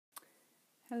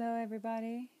Hello,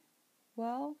 everybody.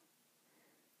 Well,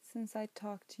 since I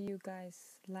talked to you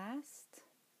guys last,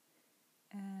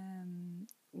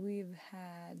 we've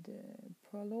had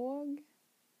prologue,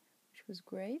 which was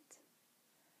great,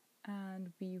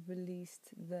 and we released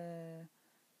the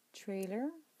trailer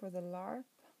for the LARP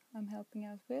I'm helping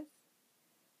out with.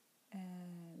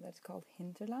 That's called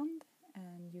Hinterland,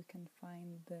 and you can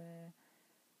find the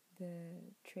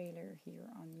trailer here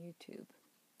on YouTube.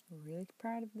 Really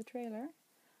proud of the trailer.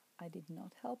 I did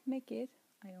not help make it,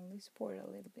 I only supported a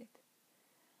little bit.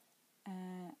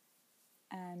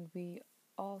 And we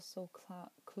also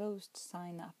closed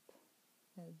sign up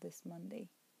this Monday.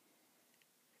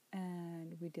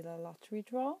 And we did a lottery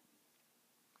draw.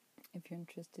 If you're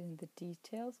interested in the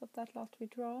details of that lottery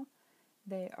draw,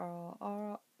 they are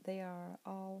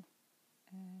all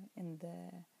in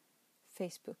the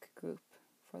Facebook group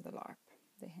for the LARP,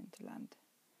 the Hinterland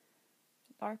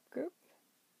LARP group.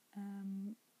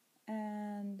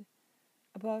 And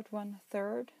about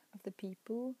 1/3 of the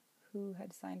people who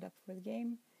had signed up for the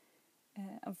game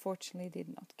unfortunately did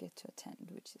not get to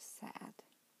attend, which is sad.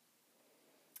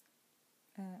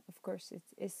 Of course, it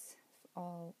is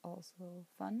also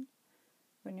fun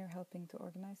when you're helping to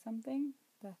organize something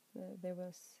that there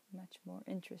was much more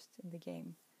interest in the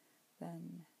game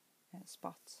than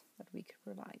spots that we could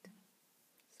provide.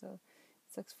 So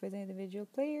it sucks for the individual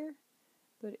player,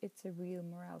 but it's a real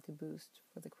morality boost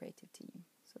for the creative team.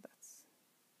 So that's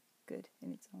good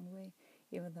in its own way,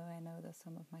 even though I know that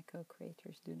some of my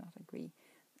co-creators do not agree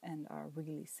and are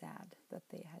really sad that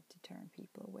they had to turn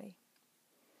people away.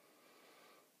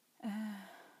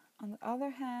 On the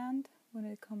other hand, when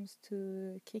it comes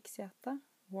to Krigshjärta,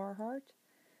 Warheart,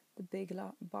 the big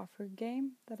buffer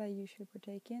game that I usually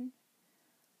partake in,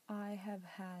 I have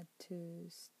had to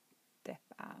step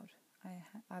out.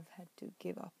 I've had to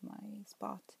give up my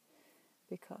spot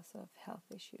because of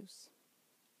health issues.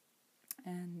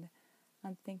 And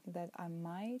I'm thinking that I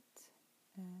might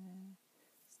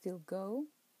still go,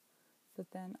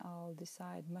 but then I'll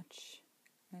decide much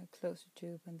closer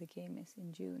to when the game is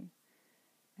in June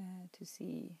to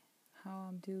see how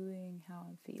I'm doing, how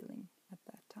I'm feeling at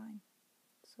that time.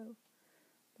 So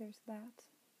there's that.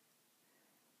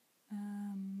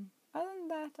 Other than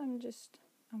that,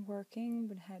 I'm working,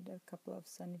 but had a couple of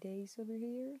sunny days over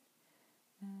here,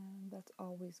 and that's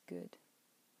always good.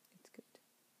 It's good.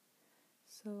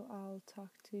 So I'll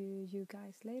talk to you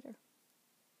guys later.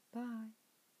 Bye.